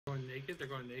going naked? They're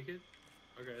going naked?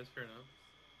 Okay, that's fair enough.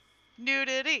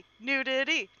 Nudity!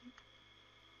 Nudity!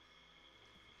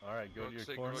 Alright, go to your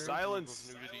corner.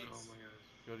 Silence! Oh my gosh.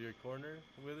 Go to your corner,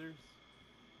 Withers.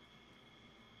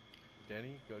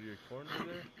 Denny, go to your corner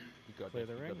there. You got Play this,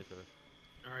 the you ring. got this, brother.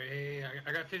 Alright, hey,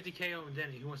 I got 50k on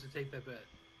Denny. Who wants to take that bet?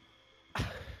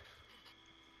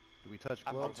 Do we touch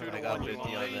I'm gloves? two or to no? one.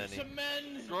 50 on Denny.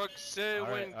 Grug say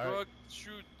when Alright. Grug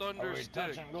shoot thunder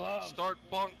stick. gloves? Start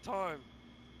bonk time.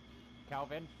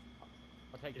 Calvin,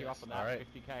 I'll take you Yes. up on that. Alright.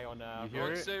 50k on You hear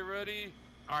Grug it? say ready.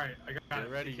 Alright, I got Get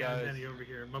ready, 50k on guys. Denny over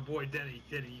here. My boy Denny.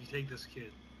 Denny, you take this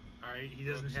kid. Alright, he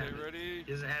doesn't Grug have say it. ready.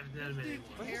 He doesn't have it anymore.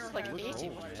 This is like 80.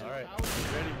 Alright,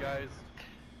 get ready, guys.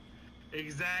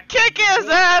 Exactly. Kick his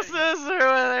asses,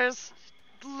 Withers!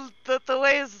 The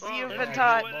ways Oh, you've yeah, been good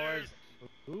taught. Boys.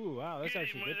 Ooh, wow, that's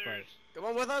actually a good fight. Come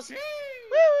on with us. Woo!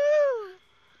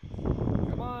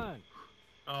 Come on.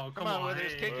 Oh, Come on,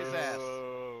 Withers, hey. kick his ass.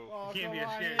 You can't be a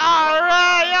scared.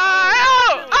 Alright,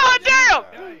 alright! Oh, damn!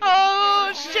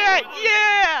 Oh, shit,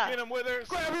 yeah! Get him, Withers.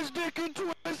 Grab his dick and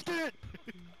twist it!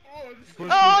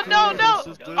 Oh, no, no!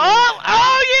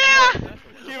 Oh, yeah!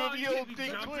 Give him the old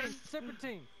dick twist.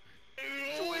 Serpentine.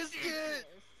 Twist it!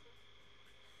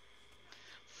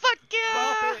 Fuck yeah!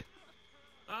 Pop it!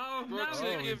 Oh, no, Grug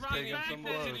say he's give right King back some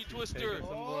there. blows. Taking Twister. some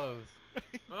blows.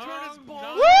 Oh, his balls. no.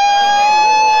 Woo!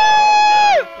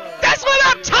 That's what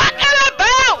I'm talking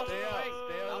about! Stay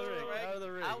out of the ring, out of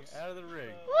the ring, Out. out of the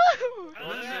ring. Woo!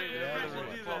 Grug say Yeah, everyone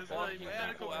yeah, pop yeah, bonk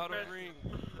yeah, people yeah, out of yeah. ring.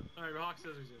 Alright, rock,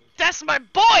 scissors, That's my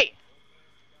boy!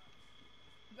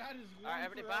 That is one Alright,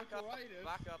 everybody for back up. arthritis.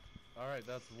 Back up. Alright,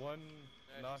 that's one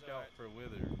she's knockout alright. for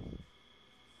Withers. Alright.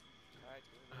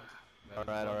 That is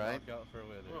Alright, one alright. Knockout for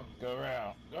Withers. Whoa. Go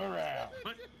round. Go round.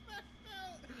 What?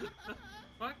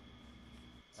 What?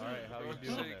 Alright, how you Grug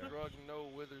doing say there? Grug no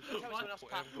Withers. Tell someone else I'm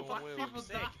pass. going What Wills. people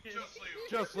Sick. dying?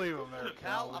 Just leave him there,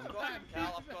 Cal, Calvin. I've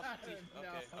got the teeth. No.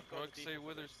 Okay, I've got Grug the say teeth.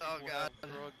 Withers Oh, people God. have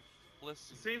Grug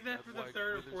listen. Save that for the Like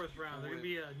third or Withers fourth people round. They're gonna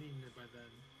win. be needing it by then.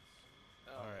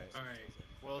 Alright. Alright.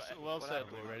 Well said,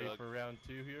 We're ready for round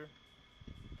 2 here?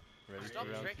 Ready Stop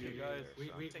for round 2, tricking. guys? We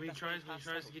Take that tries fucking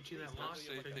to get you that please, lock. don't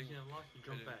say Tries to get thing. you that lock. You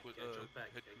jump And then back. put, Yeah, jump back.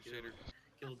 Head Yeah, Crusader. get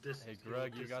a little distance. Hey, get a little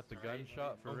Grug, you got the distance,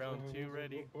 gunshot for round 2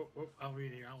 ready? I'll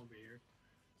be here. I won't be here.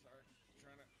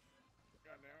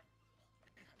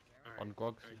 On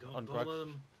Grog. Alright, On don't Grog. let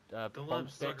them. Don't let them Bomb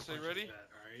stick. sucker Say punch ready? us that,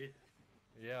 alright?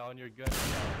 Yeah, on your gunshot,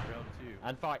 round 2.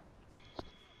 And fight.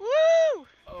 Woo!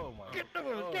 Oh my god.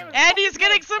 And he's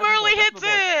getting some early hits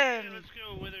in!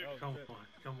 Come on,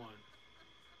 come on.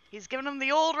 He's giving him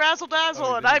the old razzle dazzle,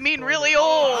 Oh, and he I did mean score really that.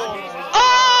 old!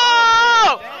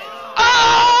 Oh! Oh!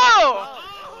 Oh!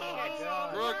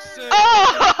 Grug say Oh!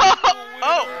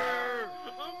 Oh!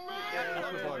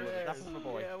 That's my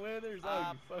boy. Yeah, Withers,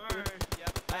 oh, you fucker.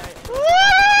 Alright. Woo!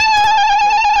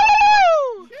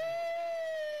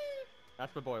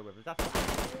 That's my boy, Withers. That's my boy.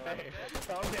 Hey,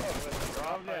 calm down, Withers,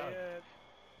 calm down.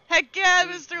 Heck yeah,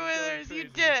 Mr. Withers, you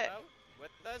did it!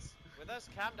 With us,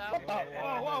 calm down.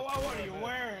 Whoa, what are you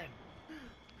wearing?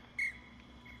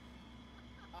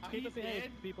 He's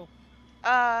dead. People.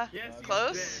 Yes, he's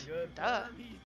Close? dead. Duh. He's